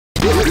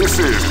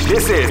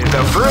This is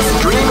the first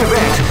dream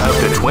event of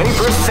the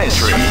 21st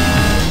century.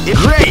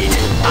 Great!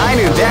 I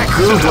knew that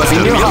groove was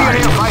in your heart.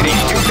 Millionaire Fighting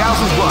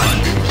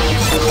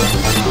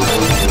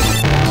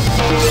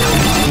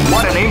 2001.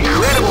 What an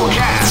incredible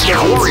cast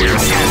of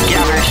warriors has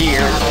gathered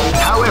here.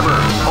 However,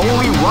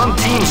 only one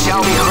team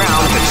shall be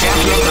crowned the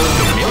champion of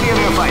the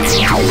Millionaire Fighting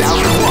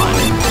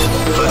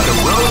 2001. But the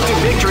road to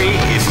victory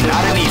is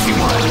not an easy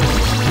one.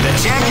 The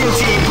champion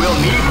team will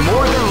need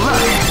more than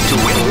luck to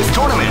win this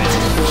tournament.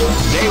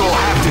 They will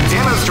have to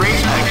demonstrate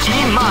a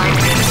keen mind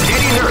and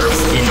steady nerves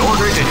in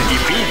order to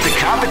defeat the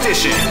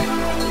competition.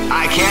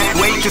 I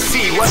can't wait to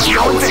see what's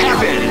going to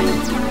happen.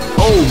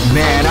 Oh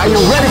man, are you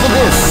ready for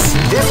this?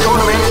 This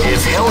tournament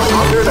is held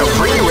under the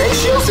free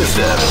ratio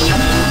system.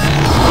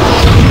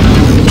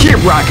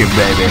 Keep rocking,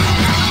 baby.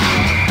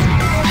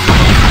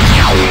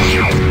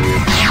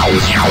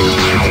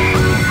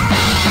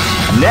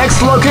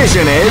 Next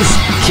location is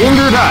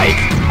Kinderdijk.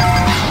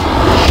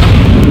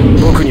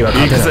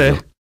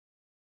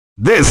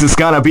 This is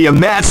gonna be a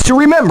match to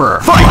remember.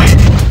 Fight!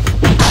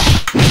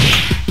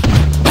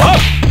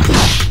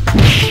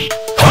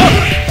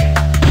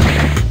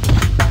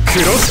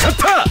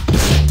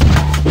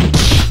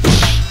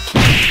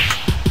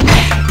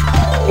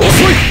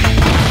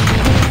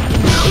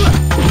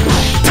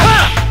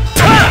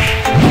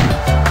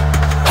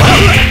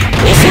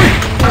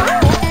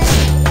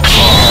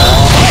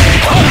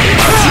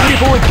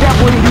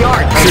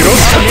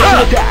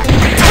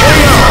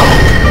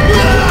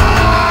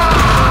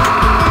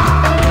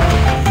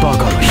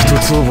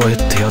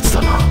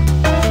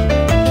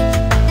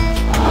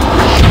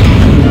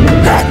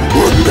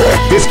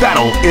 This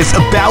battle is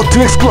about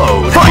to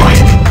explode.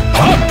 Fight!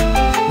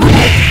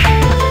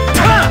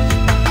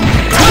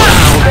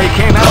 Wow, they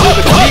came out with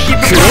a sneaky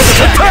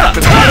attack at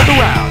the start of the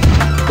round.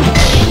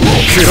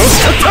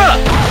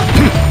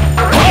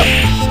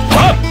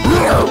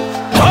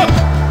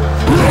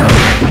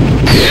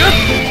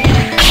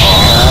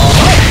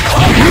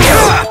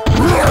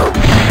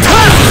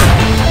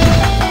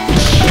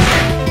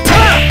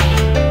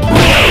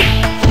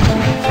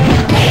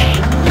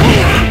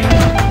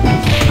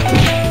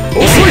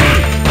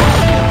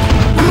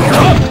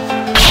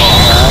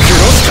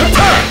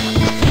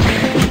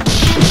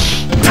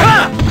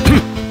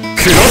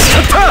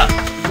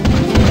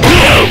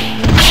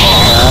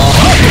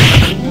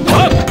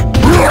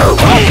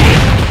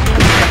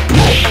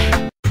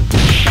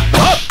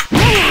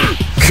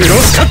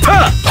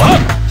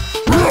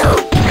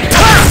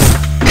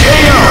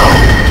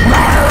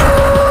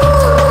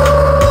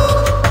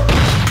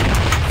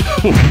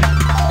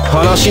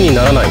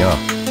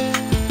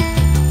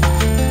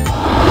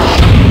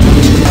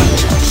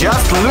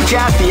 Just look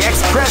at the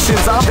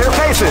expressions on their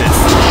faces.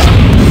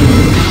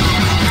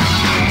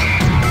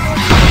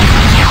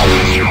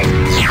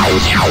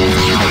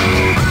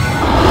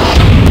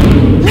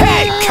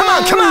 Hey,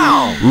 come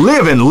on!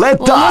 Live and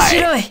let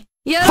die.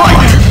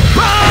 Fight!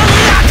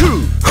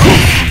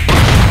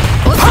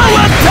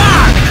 Power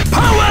attack!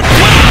 Power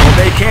attack!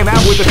 They came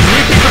out with a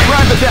sneaky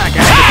surprise attack at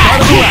the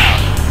start of the round.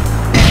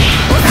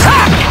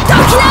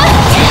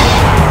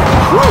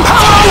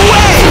 Power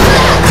wave!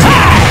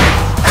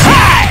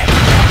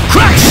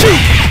 Crack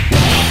shoot!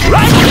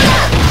 Right!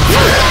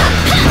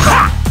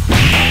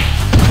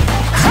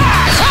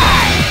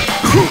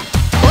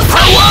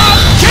 Power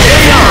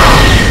KO!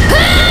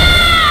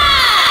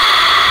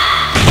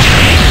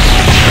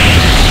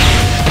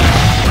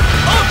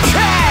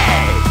 Okay!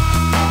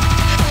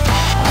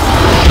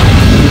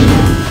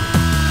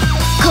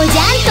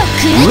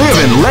 Live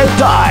and let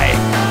die!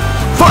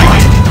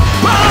 Fight!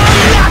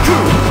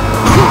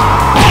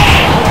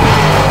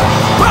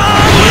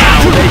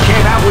 They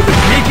came out with a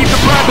sneaky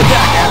surprise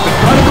attack at the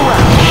start of the round.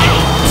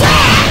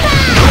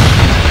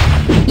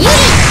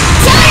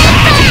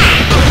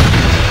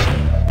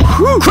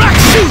 Crack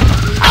shoot!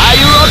 Are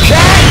you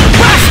okay?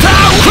 Blast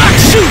out! Crack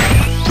shoot!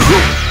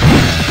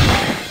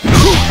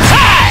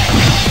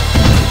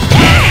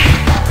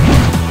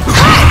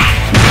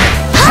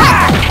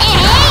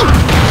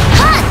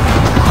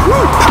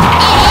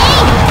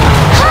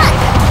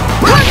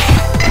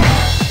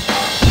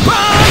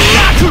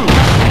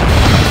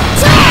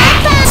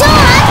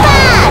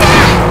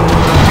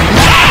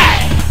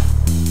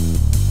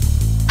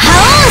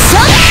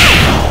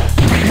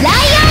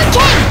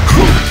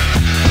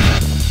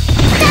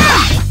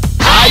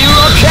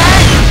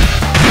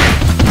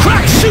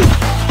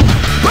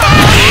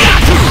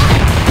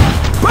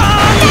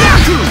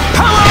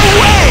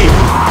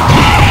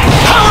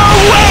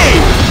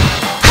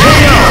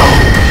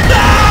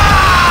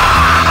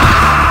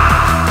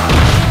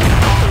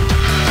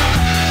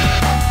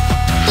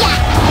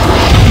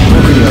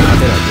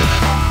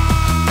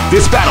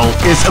 This battle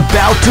is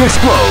about to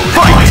explode.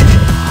 Fight!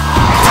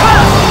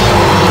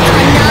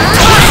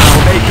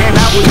 They came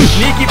out with a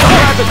sneaky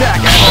surprise attack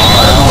at the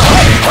start of the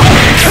round.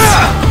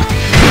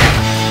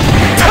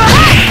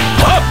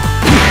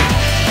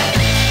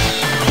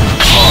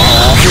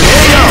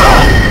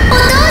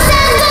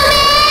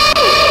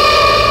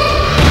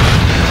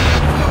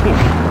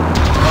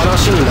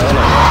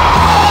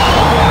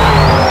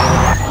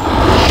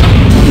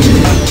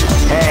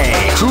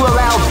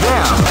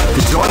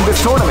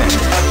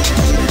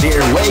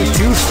 way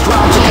too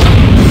strong to...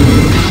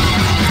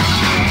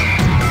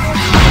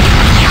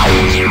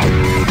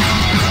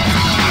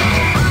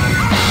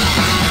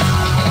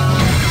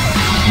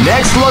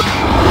 Next look.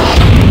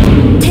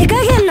 手加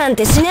減なん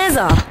てしねえ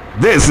ぞ。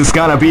 This is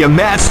gonna be a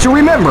match to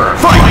remember.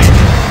 Fight!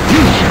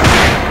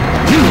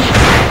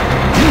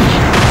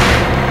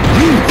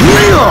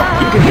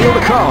 You can feel the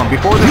calm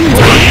before the storm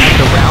as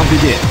the round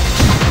begins.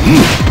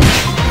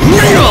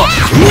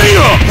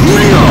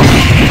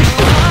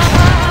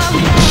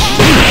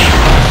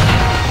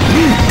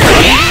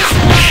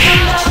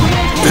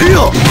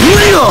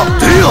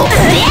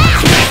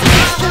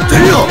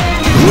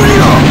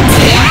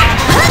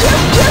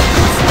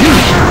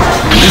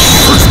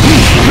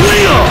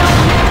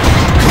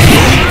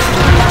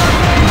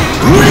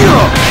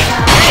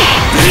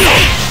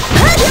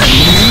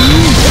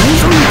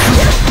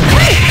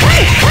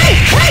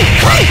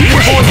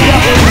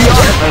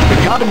 The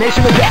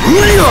combination of death.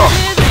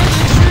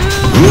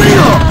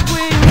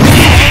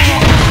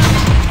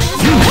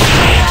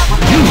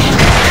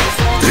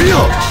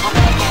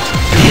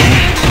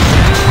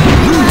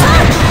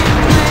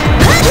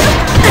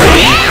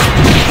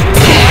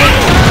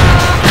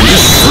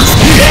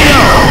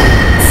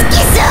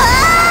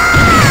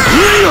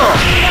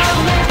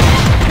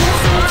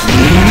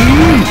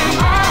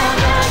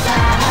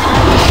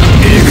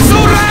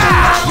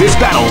 This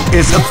battle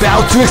is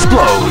about to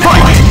explode.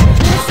 Fight!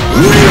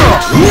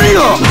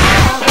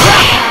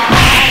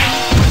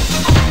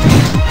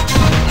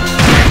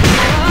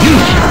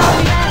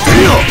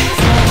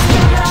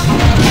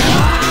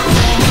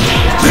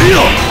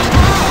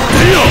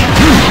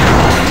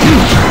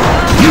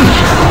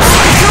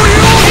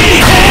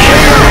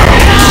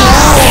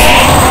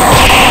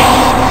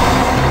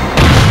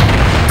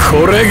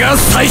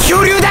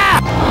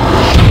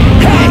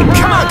 Hey,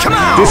 come on, come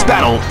on! This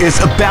battle is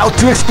about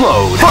to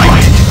explode.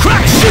 Fight!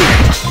 Crack, shoot!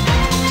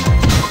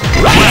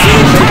 Right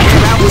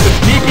came out with a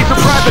sneaky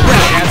surprise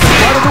attack at the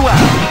start of the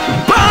round.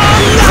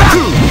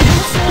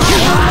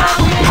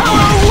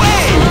 Power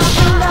away!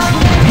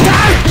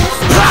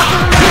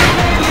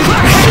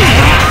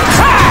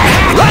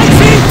 Right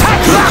feet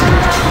tackle!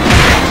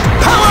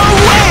 Power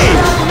away!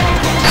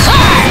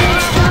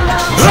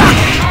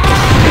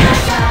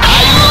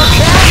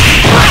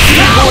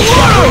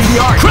 Are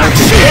you okay? Crack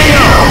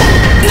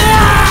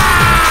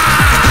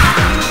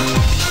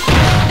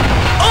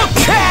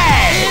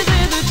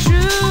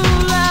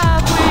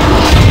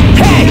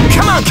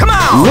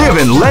Live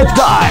and let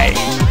die.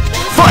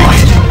 Fight!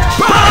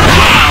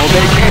 Wow,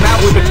 they came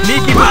out with a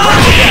sneaky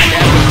surprise attack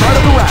at the start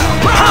of the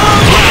round. Wow,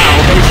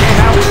 they came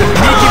out with a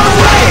sneaky surprise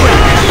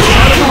attack at the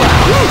start of the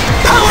round.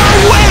 Power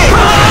away!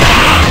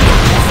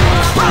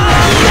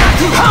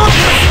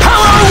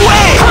 Power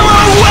away! Power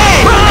away!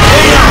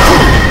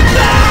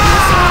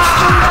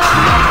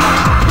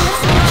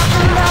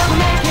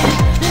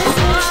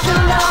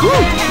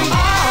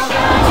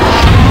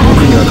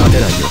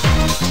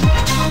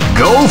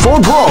 Go for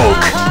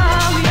broke!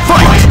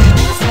 Fight!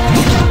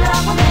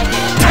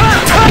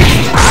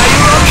 Are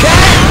you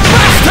okay?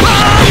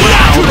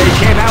 Wow, they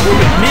came out with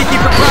a sneaky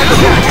surprise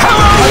attack